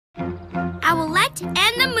Owlette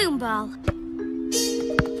and the Moonball.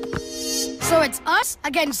 So it's us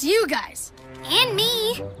against you guys. And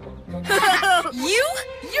me. You?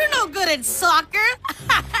 You're no good at soccer.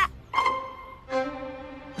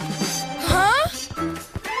 Huh?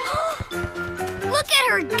 Look at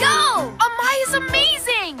her go! Amaya's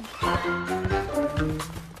amazing!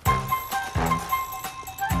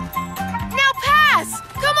 Now pass!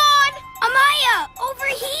 Come on! Amaya, over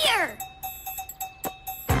here!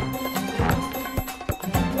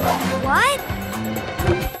 What?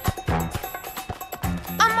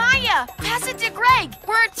 Amaya, pass it to Greg.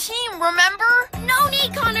 We're a team, remember? No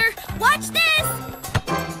need, Connor. Watch this!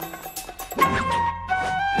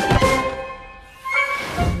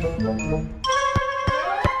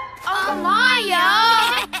 Amaya!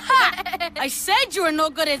 I said you were no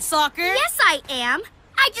good at soccer. Yes, I am.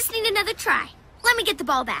 I just need another try. Let me get the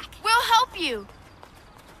ball back. We'll help you.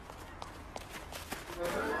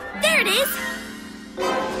 There it is.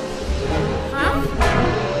 Huh?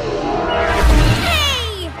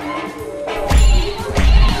 Hey!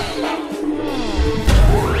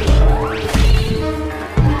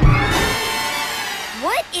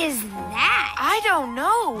 What is that? I don't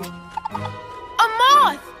know. A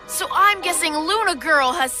moth! So I'm guessing Luna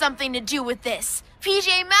Girl has something to do with this.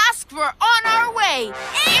 PJ Masks, we're on our way!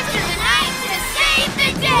 Into the night to save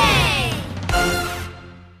the day!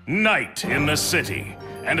 Night in the city,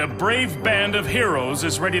 and a brave band of heroes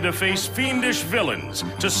is ready to face fiendish villains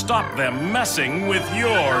to stop them messing with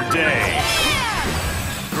your day.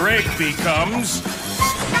 Greg becomes...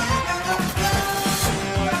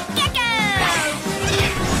 Gekko!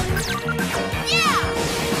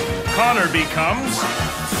 Yeah! Connor becomes...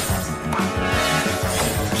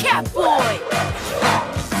 Catboy!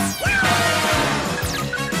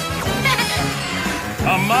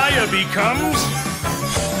 Amaya becomes...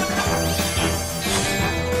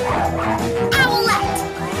 Owlette!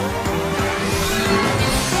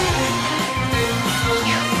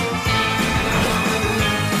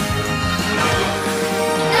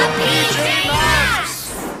 The PJ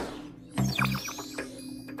Masks!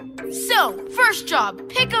 So, first job,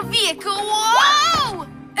 pick a vehicle. Whoa!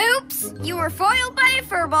 Oops, you were foiled by a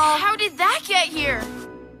furball. How did that get here?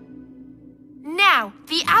 Now,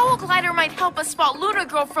 the owl glider might help us spot Luna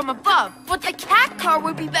Girl from above, but the cat car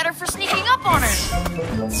would be better for sneaking up on her.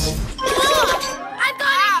 I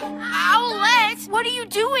got it! Owlette, what are you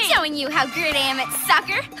doing? Showing you how good I am at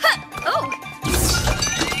soccer. Huh. Oh!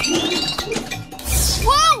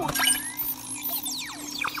 Whoa!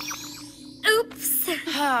 Oops.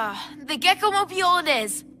 The Gekko-mobile it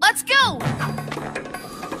is. Let's go!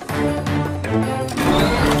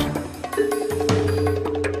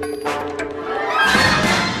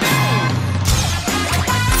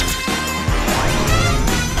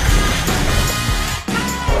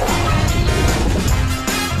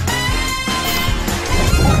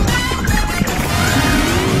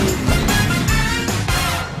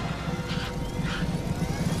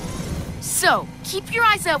 So, keep your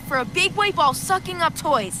eyes out for a big white ball sucking up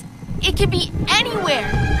toys. It could be anywhere.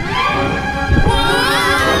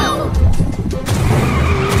 Whoa!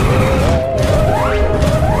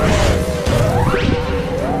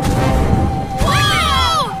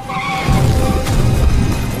 Whoa!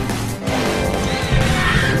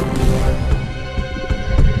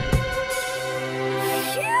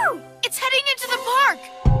 Phew! It's heading into the park.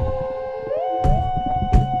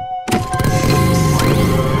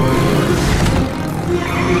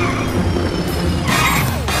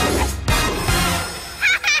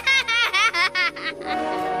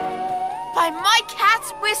 By my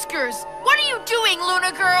cat's whiskers! What are you doing,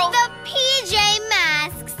 Luna Girl? The PJ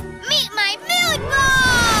Masks! Meet my moon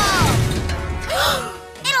ball!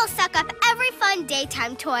 It'll suck up every fun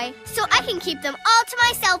daytime toy, so I can keep them all to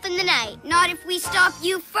myself in the night. Not if we stop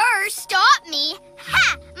you first. Stop me?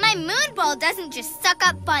 Ha! My moon ball doesn't just suck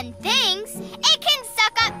up fun things. It can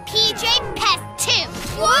suck up PJ Pest too.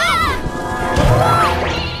 What?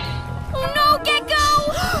 Oh no, Gekko!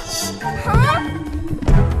 Huh?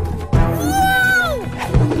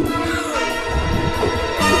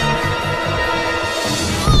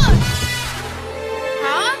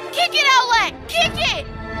 Huh? Kick it, Owlette! Kick it!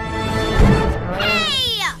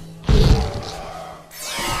 Hey!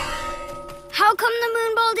 How come the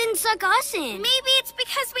moon ball didn't suck us in? Maybe it's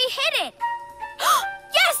because we hit it.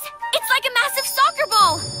 Yes! It's like a massive soccer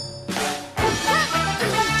ball!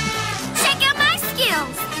 Check out my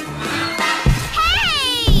skills!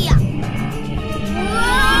 Hey!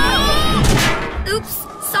 Whoa! Oops,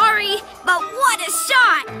 sorry, but what a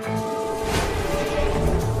shot!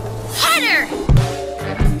 Header!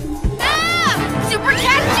 Ah! Super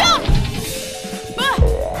cat jump! Ah!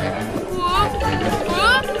 Whoop!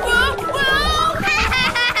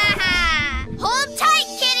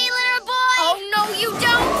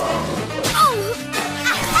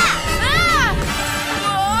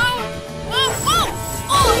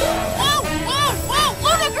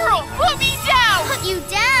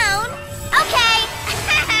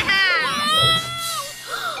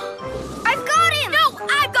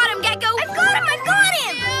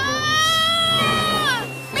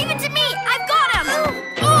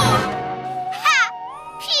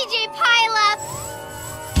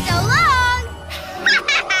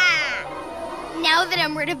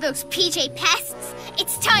 rid of those PJ pests,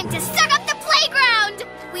 it's time to suck up the playground!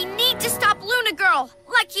 We need to stop Luna Girl.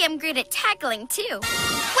 Lucky I'm great at tackling, too.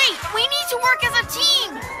 Wait, we need to work as a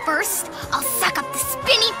team. First, I'll suck up the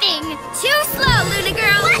spinny thing. Too slow, Luna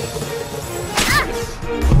Girl. What?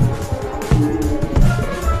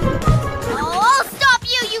 Oh, I'll stop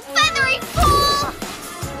you, you feathery fool!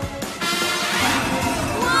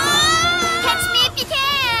 Whoa! Catch me if you can!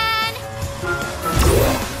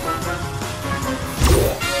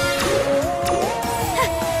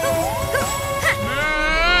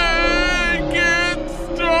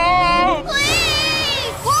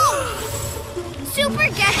 Please! Whoa! Super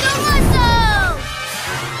Gekko muscles!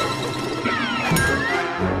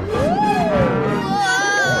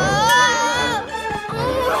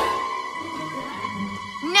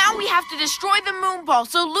 Now we have to destroy the moon ball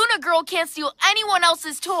so Luna Girl can't steal anyone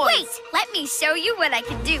else's toys. Wait, let me show you what I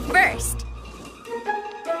can do first.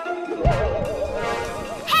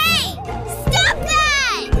 Hey! Stop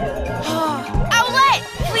that! Owlette,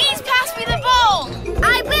 please pass me the ball.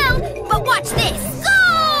 I will, but watch this.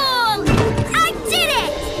 Goal! I did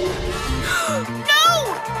it! No!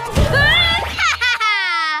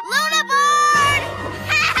 Luna bird!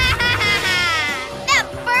 That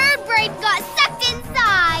bird brain got sucked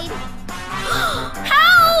inside.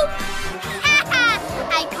 Help!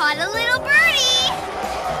 I caught a little birdie.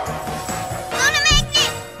 Luna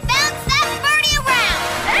magnet, bounce that birdie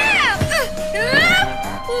around.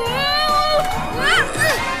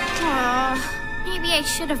 Maybe I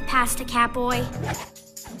should have passed to Catboy.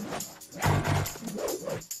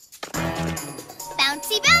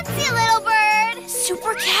 Bouncy, bouncy, little bird.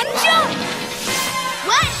 Super cat jump!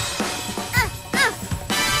 What?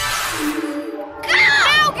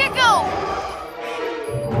 Now, Gekko!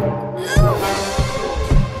 No,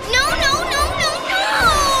 no, no, no, no!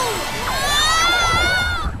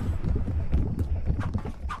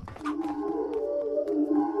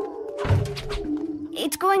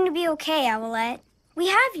 It's going to be okay, Owlette. We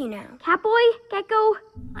have you now. Catboy, Gekko,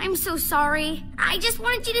 I'm so sorry. I just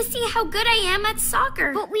wanted you to see how good I am at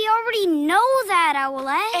soccer. But we already know that,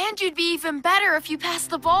 Owlette. And you'd be even better if you passed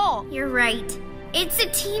the ball. You're right. It's a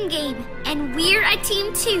team game, and we're a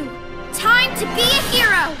team too. Time to be a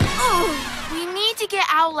hero. Oh, We need to get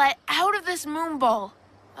Owlette out of this moon ball.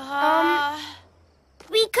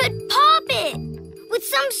 we could pop it with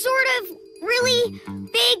some sort of really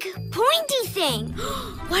big pointy thing.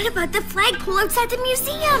 What about the flagpole outside the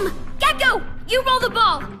museum? Gekko, you roll the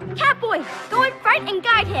ball. Catboy, go in front and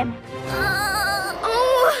guide him.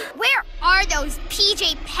 Where are those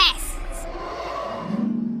PJ pests?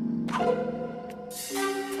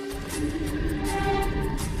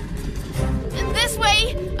 This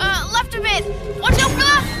way, left a bit. Watch out for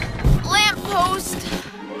the lamppost.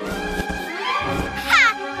 Ha!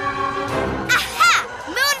 Aha!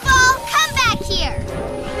 Moonball, come back here!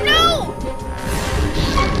 No!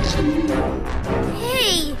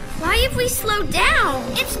 Hey, why have we slowed down?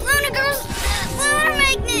 It's Luna Girl's lunar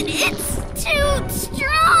magnet! It's too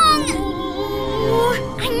strong!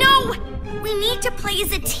 I know! We need to play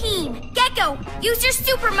as a team. Gekko, use your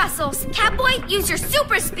super muscles. Catboy, use your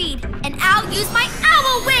super speed. And I'll use my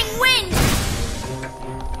owl wing wings.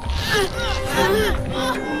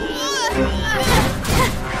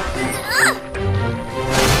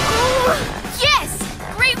 Yes!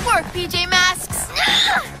 Great work, PJ Masks.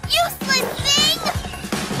 Useless thing!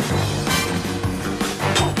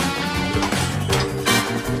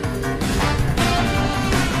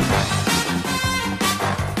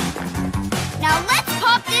 Now let's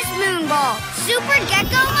pop this moonball! Super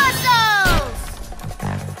Gekko muscles!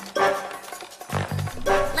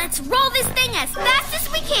 Let's roll this thing as fast as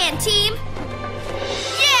we can, team.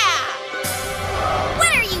 Yeah!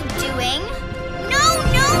 What are you doing? No,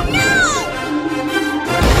 no, no!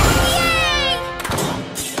 Yay!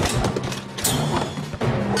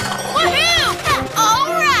 Woohoo! All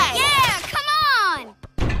right! Yeah, come on!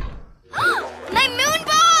 My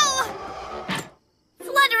moonball!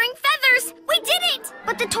 Fluttering feathers! We did it!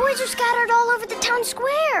 But the toys are scattered all over the town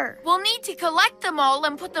square. We'll need to collect them all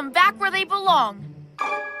and put them back where they belong.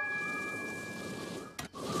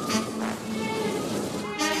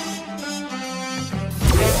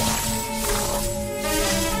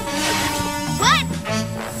 What?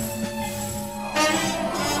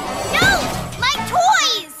 No! My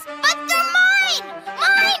toys! But they're mine!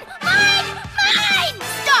 Mine! Mine! Mine!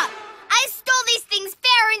 Stop! I stole these things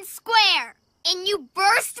fair and square! And you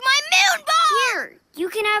burst my moonball! Here, you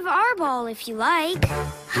can have our ball if you like.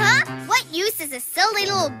 Huh? What use is a silly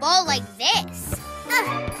little ball like this?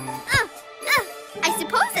 I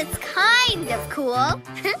suppose it's kind of cool.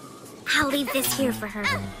 I'll leave this here for her.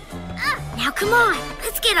 Now come on,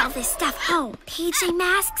 let's get all this stuff home. PJ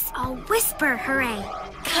Masks, I'll whisper hooray.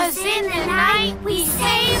 'Cause in the night, we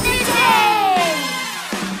save the day!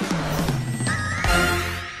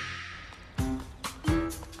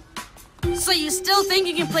 So you still think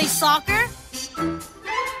you can play soccer?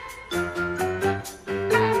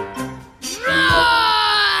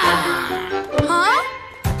 Huh?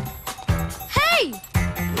 Hey!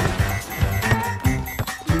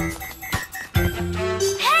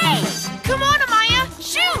 Hey! Come on, Amaya!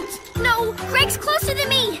 Shoot! No, Greg's closer than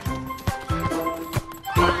me.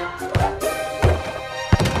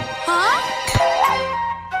 Huh?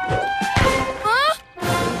 Huh?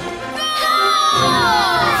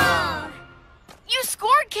 You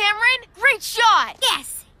scored, Cameron! Great shot!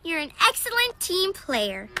 Yes, you're an excellent team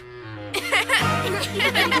player.